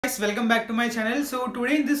Guys, welcome back to my channel. So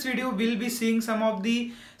today in this video we'll be seeing some of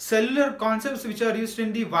the cellular concepts which are used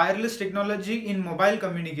in the wireless technology in mobile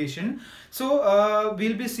communication. So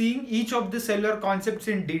we'll be seeing each of the cellular concepts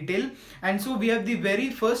in detail, and so we have the very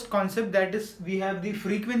first concept, that is we have the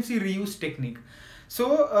frequency reuse technique.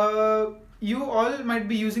 So you all might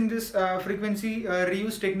be using this frequency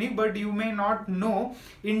reuse technique, but you may not know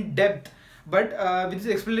in depth. But with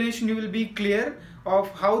this explanation you will be clear of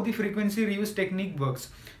how the frequency reuse technique works.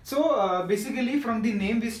 So basically from the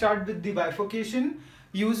name we start with the bifurcation.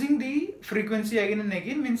 Using the frequency again and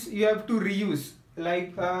again means you have to reuse.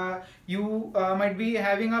 Like you might be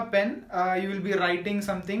having a pen, you will be writing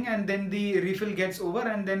something and then the refill gets over,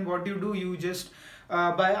 and then what you do, you just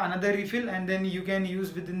buy another refill and then you can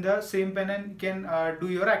use within the same pen and can do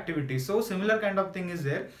your activity. So similar kind of thing is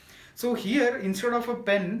there. So here instead of a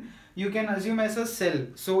pen you can assume as a cell.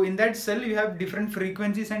 So in that cell you have different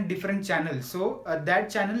frequencies and different channels. So that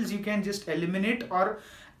channels you can just eliminate or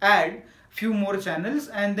add few more channels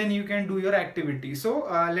and then you can do your activity. So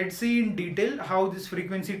let's see in detail how this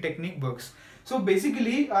frequency technique works. So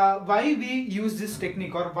basically why we use this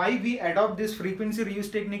technique or why we adopt this frequency reuse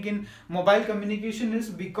technique in mobile communication is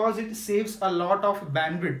because it saves a lot of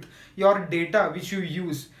bandwidth, your data which you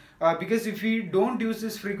use. Because if we don't use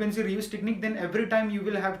this frequency reuse technique, then every time you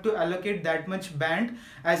will have to allocate that much band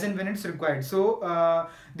as and when it's required. So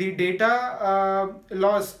the data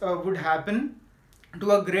loss would happen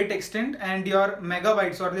to a great extent, and your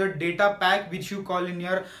megabytes or your data pack which you call in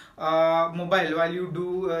your mobile while you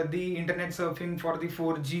do the internet surfing for the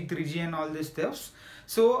 4G, 3G and all these stuffs.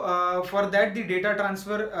 So for that the data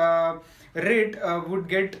transfer rate would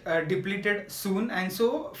get depleted soon, and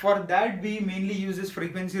so for that we mainly use this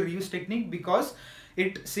frequency reuse technique because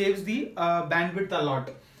it saves the bandwidth a lot.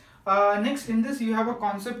 Next in this you have a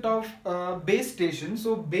concept of base station.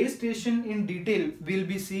 So base station in detail we'll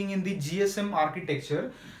be seeing in the GSM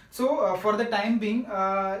architecture. So for the time being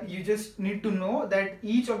you just need to know that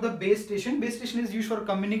each of the base station is used for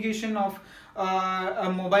communication of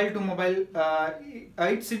a mobile to mobile.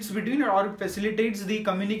 It sits between or facilitates the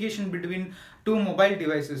communication between two mobile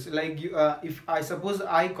devices. Like if I suppose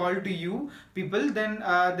I call to you people, then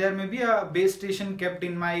there may be a base station kept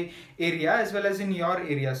in my area as well as in your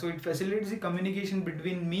area. So it facilitates the communication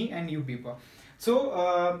between me and you people.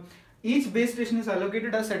 So each base station is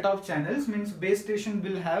allocated a set of channels, means base station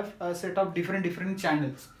will have a set of different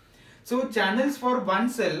channels. So channels for one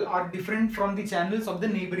cell are different from the channels of the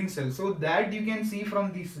neighboring cell. So that you can see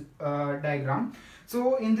from this diagram.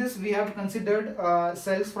 So in this we have considered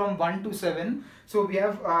cells from 1 to 7. So we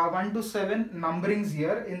have 1 to 7 numberings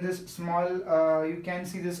here in this small, you can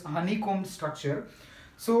see this honeycomb structure.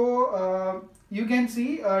 So you can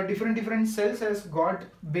see different cells has got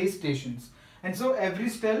base stations. And so every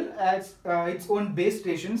cell has its own base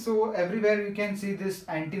station. So everywhere you can see this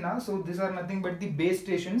antenna. So these are nothing but the base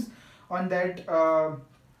stations on that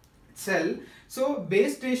cell. So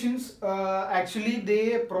base stations actually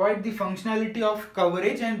they provide the functionality of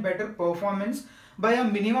coverage and better performance by a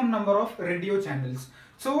minimum number of radio channels.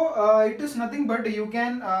 So it is nothing but you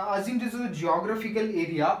can assume this is a geographical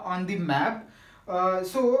area on the map.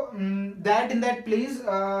 That in that place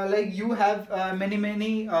like you have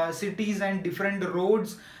many cities and different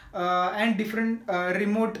roads and different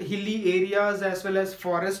remote hilly areas as well as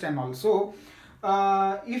forest and all. So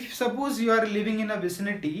if suppose you are living in a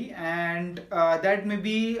vicinity and that may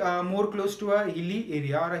be more close to a hilly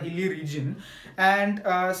area or a hilly region, and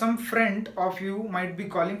some friend of you might be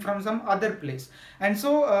calling from some other place, and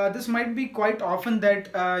so this might be quite often that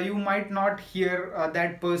you might not hear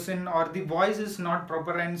that person or the voice is not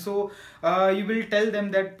proper, and so you will tell them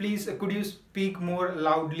that please could you speak more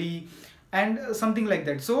loudly and something like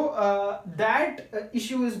that. So that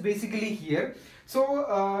issue is basically here.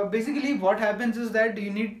 So basically what happens is that you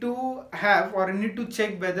need to have or you need to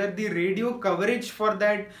check whether the radio coverage for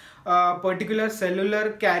that particular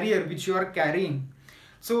cellular carrier which you are carrying.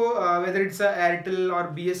 So whether it's a Airtel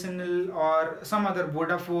or BSNL or some other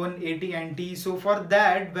Vodafone, AT&T. So for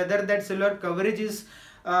that, whether that cellular coverage is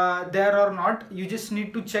there or not, you just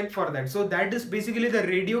need to check for that. So that is basically the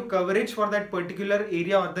radio coverage for that particular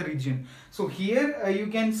area or the region. So here you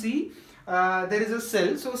can see there is a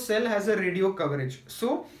cell. So cell has a radio coverage.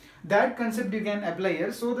 So that concept you can apply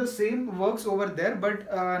here. So the same works over there, but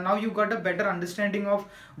now you got a better understanding of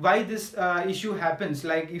why this issue happens.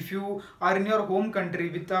 Like if you are in your home country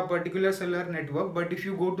with a particular cellular network, but if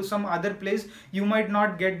you go to some other place, you might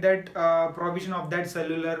not get that provision of that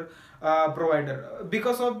cellular provider.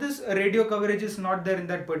 Because of this, radio coverage is not there in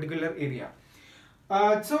that particular area.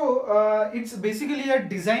 It's basically a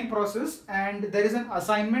design process, and there is an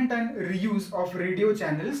assignment and reuse of radio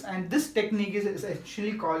channels, and this technique is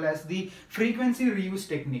actually called as the frequency reuse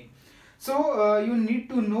technique. So you need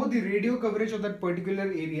to know the radio coverage of that particular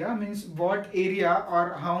area, means what area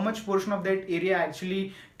or how much portion of that area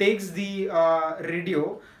actually takes the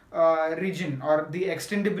radio region, or the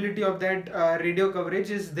extendability of that radio coverage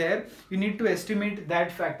is there. You need to estimate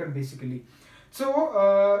that factor basically.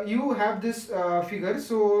 So you have this figure.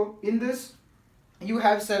 So in this you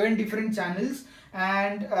have 7 different channels,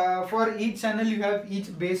 and for each channel you have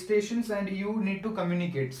each base stations, and you need to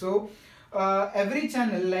communicate. So every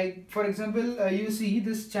channel, like for example you see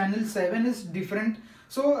this channel 7 is different.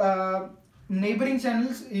 So neighboring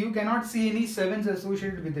channels, you cannot see any 7s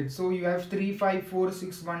associated with it. So you have 3, 5, 4,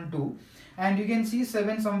 6, 1, 2, and you can see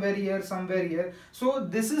 7 somewhere here, somewhere here. So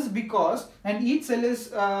this is because, and each cell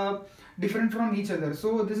is different from each other.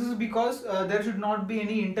 So this is because there should not be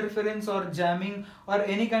any interference or jamming or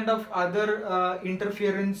any kind of other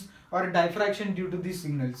interference or diffraction due to the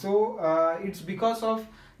signal. So it's because of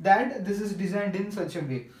that this is designed in such a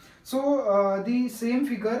way. So the same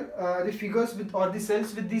figure, the figures with, or the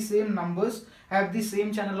cells with the same numbers have the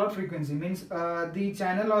same channel or frequency, means the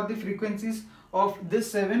channel or the frequencies of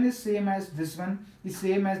this 7 is same as this one, is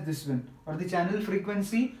same as this one, or the channel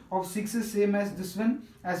frequency of 6 is same as this one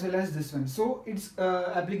as well as this one. So it's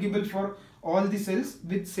applicable for all the cells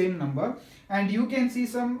with same number, and you can see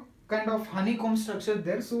some kind of honeycomb structure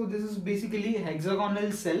there. So this is basically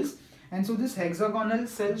hexagonal cells, and so this hexagonal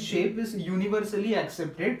cell shape is universally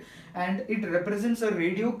accepted, and it represents a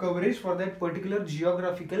radio coverage for that particular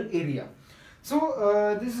geographical area.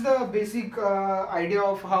 So this is the basic idea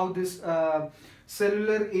of how this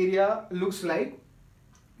cellular area looks like.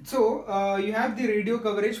 So you have the radio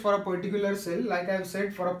coverage for a particular cell. Like I have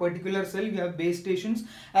said, for a particular cell you have base stations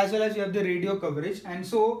as well as you have the radio coverage, and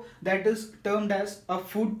so that is termed as a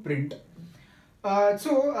footprint.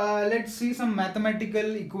 Let's see some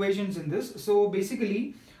mathematical equations in this. So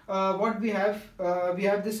basically what we have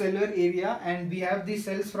the cellular area, and we have the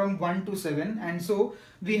cells from 1 to 7, and so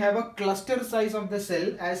we have a cluster size of the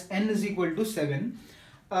cell as n is equal to 7.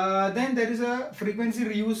 Then there is a frequency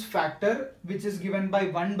reuse factor which is given by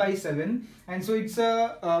 1 by 7, and so it's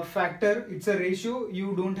a factor, it's a ratio,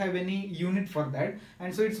 you don't have any unit for that,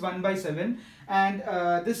 and so it's 1 by 7, and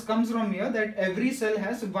this comes from here that every cell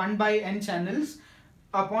has 1 by n channels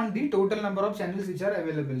upon the total number of channels which are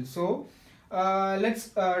available. So let's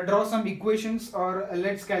draw some equations, or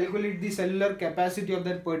let's calculate the cellular capacity of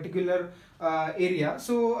that particular area.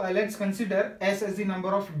 So let's consider S as the number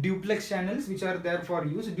of duplex channels which are there for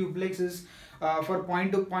use. Duplex is for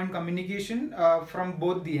point-to-point communication from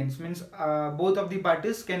both the ends, means both of the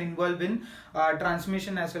parties can involve in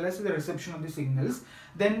transmission as well as the reception of the signals.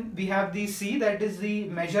 Then we have the C, that is the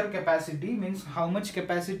measure capacity, means how much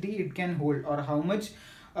capacity it can hold, or how much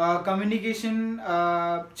communication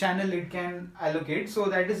channel it can allocate. So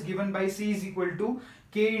that is given by C is equal to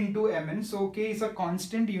K into Mn. So K is a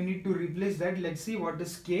constant, you need to replace that. Let's see what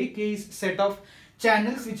is K. K is set of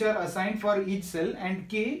channels which are assigned for each cell, and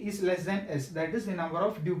K is less than S, that is the number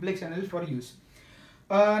of duplex channels for use.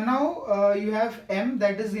 Now you have M,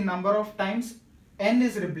 that is the number of times N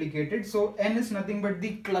is replicated. So N is nothing but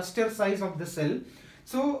the cluster size of the cell.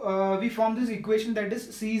 So we form this equation, that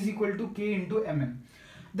is C is equal to K into Mn.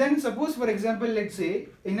 Then suppose, for example, let's say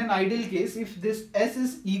in an ideal case, if this S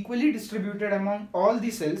is equally distributed among all the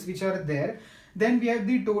cells which are there, then we have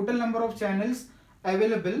the total number of channels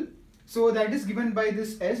available. So that is given by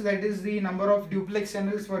this S, that is the number of duplex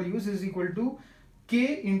channels for use, is equal to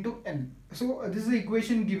K into N. So this is the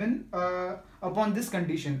equation given upon this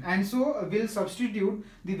condition, and so we'll substitute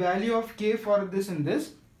the value of K for this in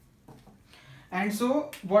this, and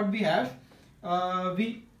so what we have,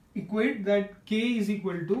 we equate that K is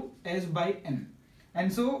equal to S by N,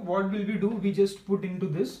 and so what will we do, we just put into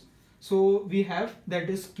this. So we have, that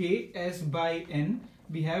is K S by N,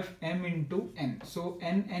 we have M into N, so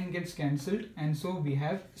N gets cancelled, and so we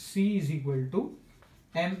have C is equal to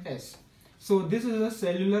MS. So this is a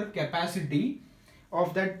cellular capacity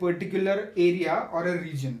of that particular area or a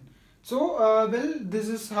region. So well, this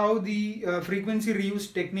is how the frequency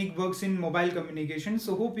reuse technique works in mobile communication.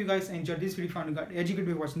 So hope you guys enjoyed this video. Found you got educated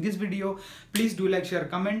by watching this video. Please do like, share,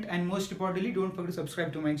 comment, and most importantly, don't forget to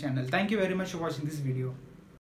subscribe to my channel. Thank you very much for watching this video.